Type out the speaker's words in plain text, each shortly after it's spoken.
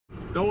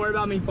Don't worry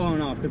about me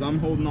falling off because I'm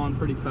holding on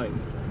pretty tight.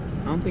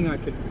 I don't think I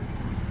could.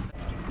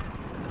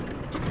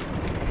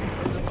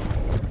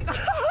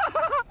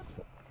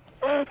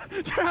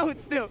 Trout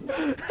still.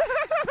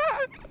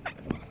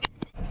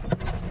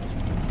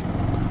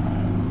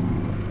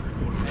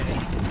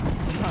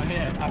 Oh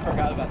yeah, I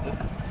forgot about this.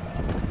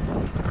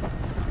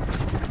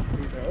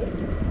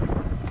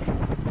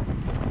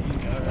 You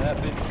go to that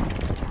bitch.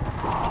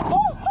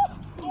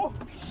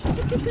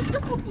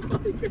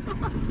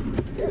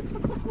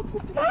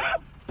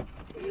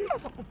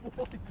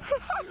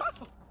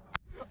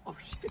 Oh shit! Oh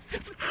shit!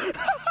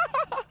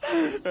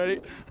 Ready?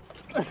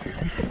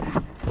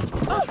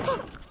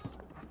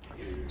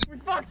 We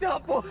fucked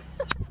up, boys.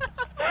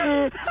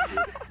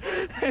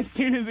 As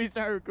soon as we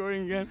start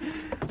recording again.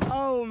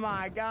 Oh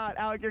my god,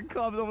 Alec, your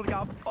clubs almost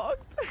got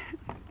fucked.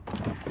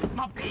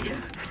 My beard.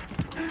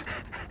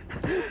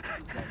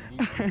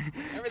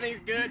 Everything's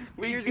good.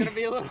 Beard's gonna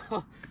be a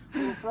little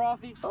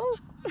frothy. Oh.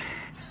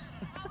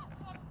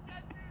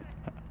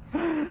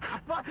 I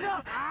fucked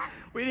up.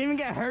 We didn't even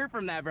get hurt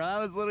from that, bro. That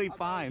was literally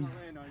fine.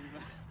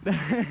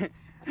 I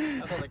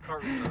thought the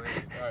cart was gonna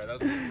land. Alright, that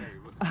was scary.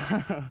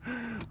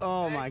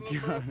 Oh my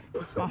god.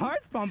 My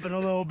heart's pumping a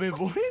little bit,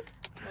 boys.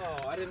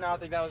 Oh, I did not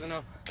think that was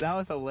enough. That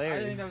was hilarious. I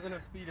didn't think that was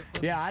enough speed to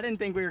flip. Yeah, I didn't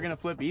think we were gonna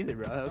flip either,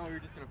 bro. No, we were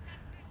just gonna...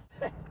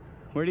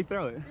 Where'd he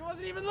throw it? He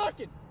wasn't even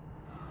looking.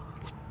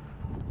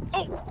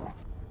 Oh!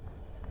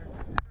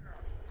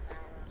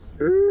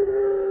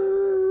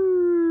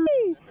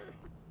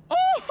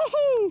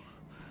 Oh!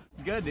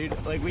 It's good, dude.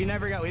 Like we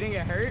didn't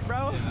get hurt,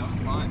 bro. Yeah, that was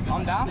fine.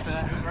 I'm down for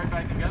that. Right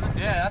back together.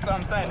 Yeah, that's what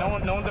I'm saying. No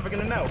one's ever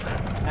gonna know.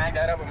 Snag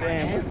that up with my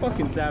Damn, hand. we're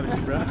fucking savages,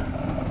 bro.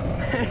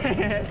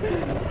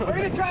 We're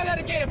gonna try that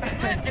again. If I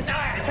flip, it's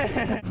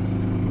alright.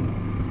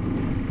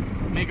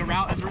 Make a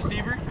route as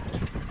receiver.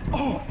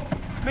 Oh,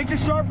 makes a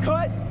sharp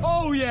cut.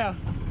 Oh yeah.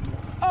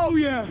 Oh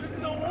yeah. This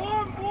is a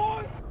warm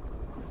boy.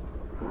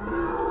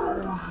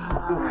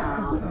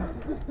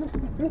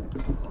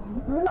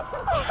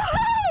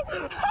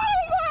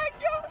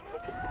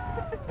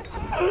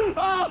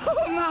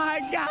 Oh my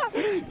god!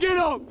 Get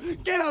up!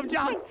 Get up,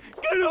 John!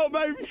 Get up,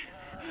 baby!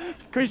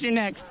 Christian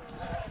next.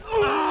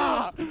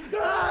 Ah!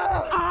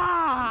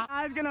 Ah!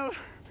 I was gonna.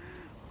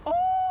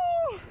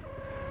 Oh!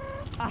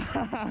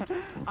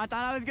 I thought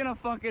I was gonna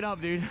fuck it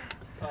up, dude.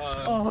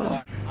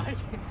 Oh.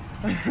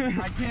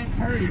 I can't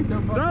hurry. It's so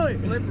fucking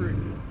slippery.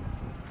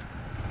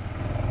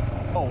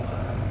 Oh.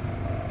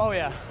 Oh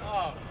yeah.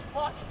 Oh,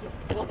 fuck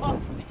your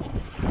glossy.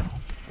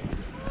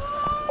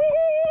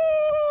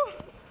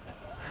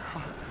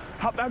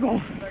 Hop back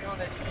on. Back on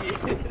that shit.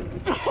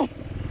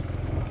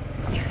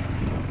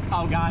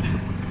 Oh god.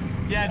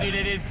 Yeah, dude,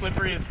 it is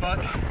slippery as fuck.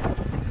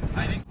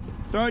 I think.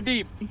 Throw it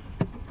deep.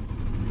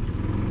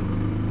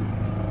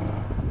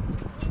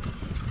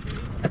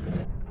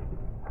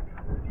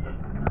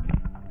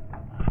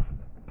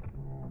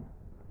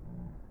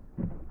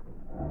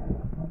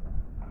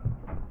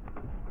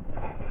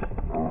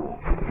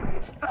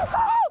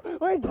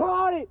 We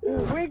caught it!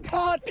 We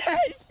caught that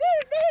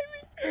shit,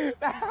 baby!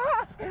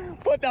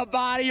 Put the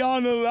body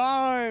on the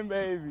line,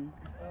 baby!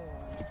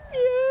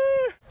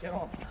 Yeah! Get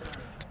on.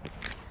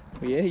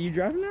 Yeah, you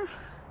driving now?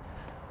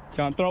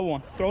 John, throw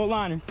one. Throw a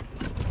liner.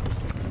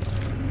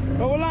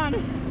 Throw a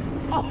liner.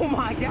 Oh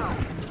my god!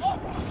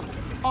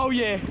 Oh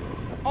yeah!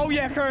 Oh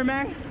yeah, Curry,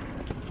 man!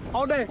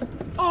 All day!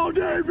 All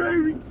day,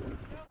 baby! You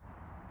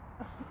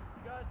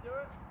gotta do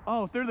it?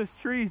 Oh, through the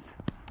trees.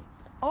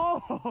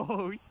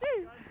 Oh,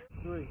 shit!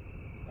 3.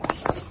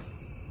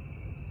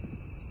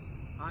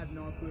 I have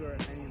no clue where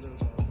any of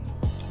those are.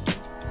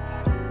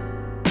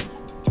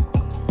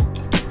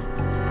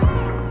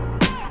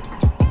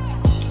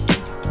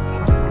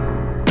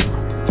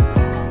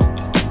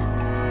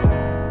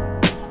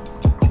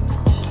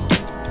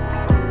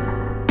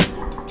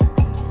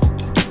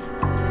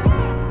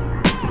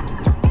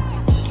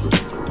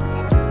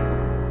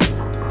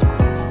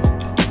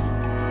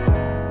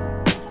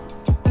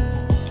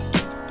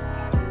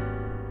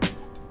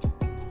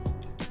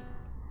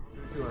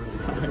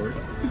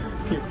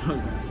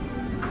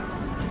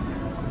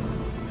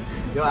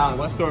 Yo, Alan,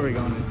 what store are we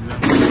going into?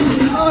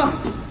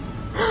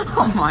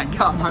 Oh my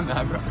god, my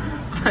bad, bro.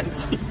 I didn't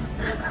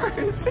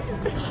see.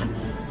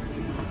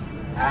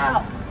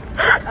 Ow!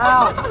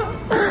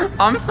 Ow!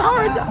 I'm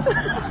sorry. You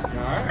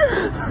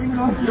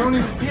alright? You don't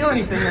even feel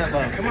anything that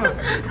low. Come on.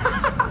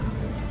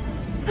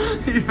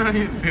 You don't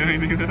even feel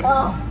anything though.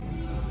 Oh.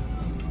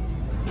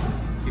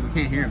 See, we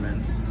can't hear him,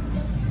 man.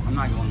 I'm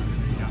not going to the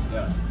video.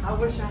 Yeah. I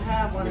wish I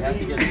had one of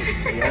these. We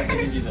have to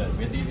give you the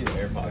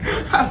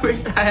AirPods. I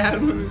wish I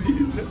had one of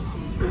these.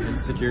 This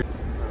is secure.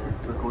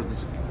 Record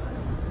this.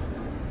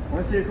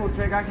 Want to see a cool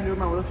trick I can do with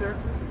my wheelchair?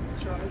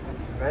 Sure.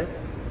 Ready?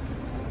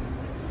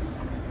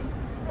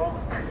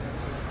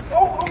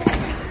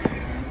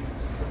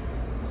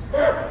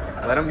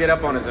 Let him get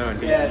up on his own.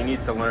 He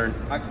needs to learn.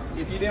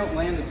 If you don't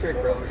land the trick,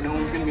 bro, no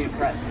one's gonna be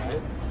impressed. Right?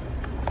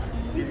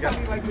 He's got to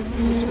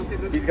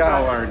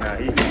learn now.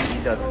 He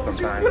does it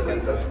sometimes.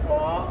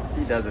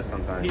 He does it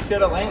sometimes. He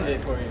should have landed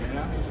it for you, you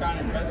know? He's trying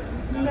to impress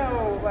you.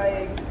 No,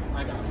 like.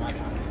 I got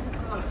him.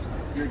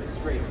 You're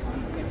straight.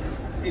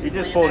 He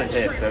just pulled his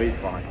hip, so he's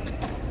fine.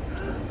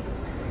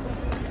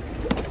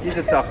 He's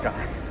a tough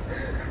guy.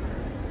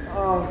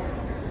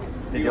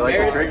 Did you like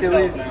the trick at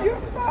least?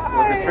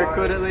 Was the trick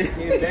good at least?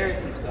 He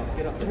embarrassed himself.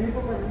 Get up there.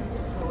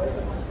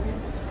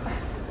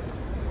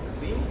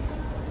 Me?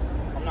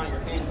 I'm not your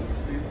handler,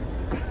 dude.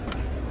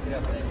 Get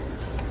up there.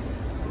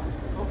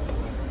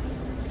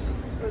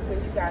 Listen,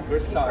 you got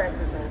this. Keep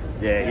practicing.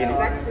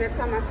 Yeah, Next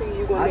time I see you,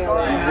 you're going to nail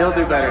it. he'll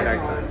do better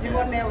next time. You're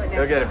going to nail it next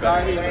He'll get it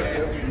time.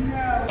 better.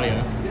 Oh,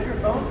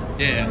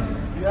 yeah.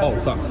 Yeah. Oh,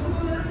 fuck.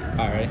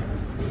 All right.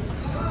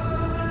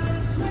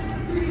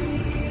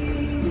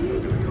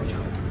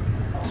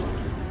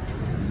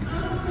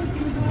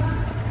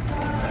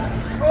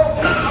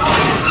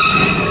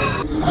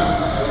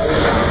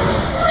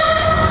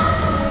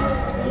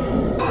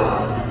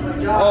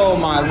 Oh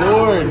my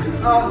lord.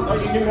 Oh,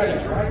 you knew how to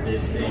drive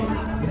this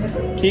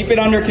thing. Keep it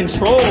under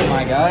control,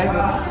 my guy.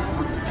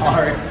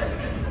 Alright.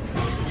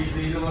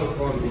 He's a little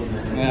clumsy,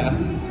 man.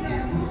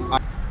 Yeah.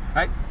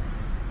 Alright.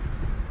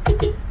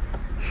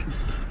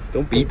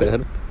 Don't beep at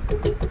him.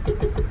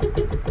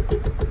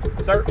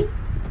 Sir.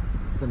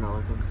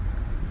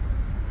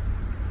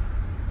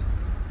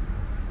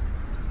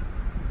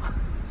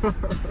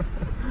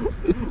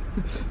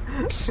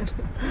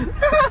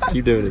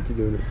 Keep doing it, keep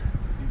doing it.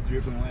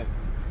 He's dripping wet.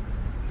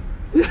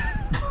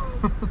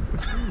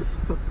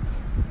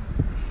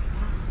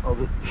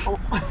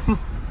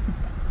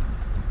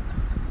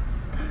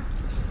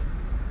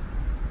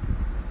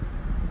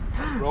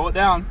 Roll it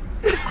down.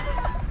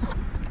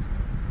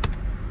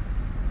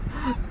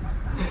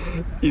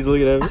 He's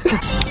looking at me.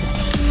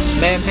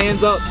 Man,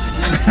 hands up.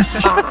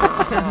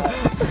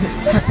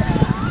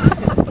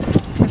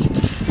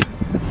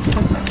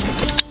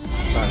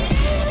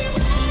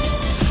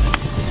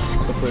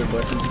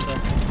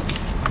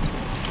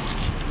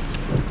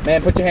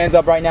 Man, put your hands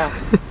up right now.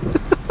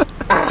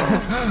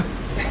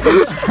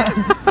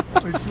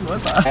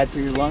 Bad for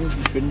your lungs,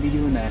 you shouldn't be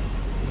doing that.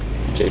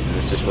 Jason,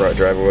 this just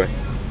drive away.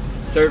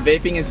 Sir,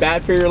 vaping is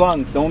bad for your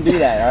lungs. Don't do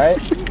that,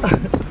 alright?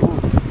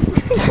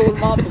 Pull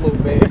them up a little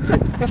bit.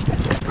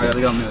 Alright, let's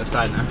go on the other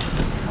side now.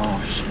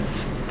 Oh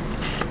shit.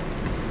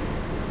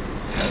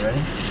 You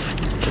ready?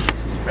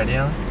 This is ready,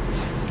 Alan?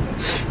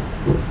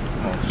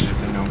 Oh shit,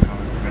 the no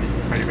color.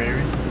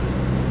 Ready?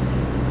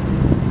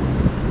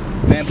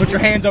 Man, put your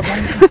hands up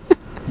right now.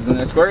 You're gonna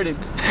get squirted.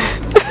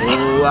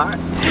 Oh, alright.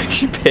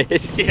 She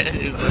pissed. Yeah,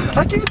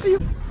 I can't see you.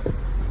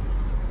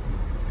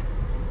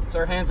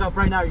 Sir, hands up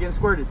right now. You're getting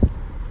squirted.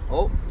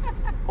 Oh.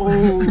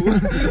 Oh.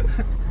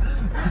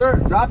 Sir,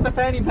 drop the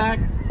fanny pack.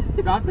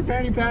 Drop the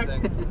fanny pack.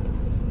 Thanks.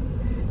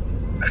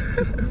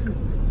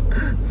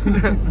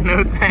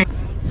 No thanks.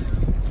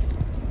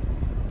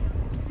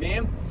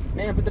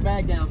 Ma'am, put the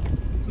bag down.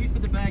 Please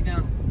put the bag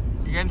down.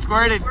 You're getting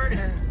squirted.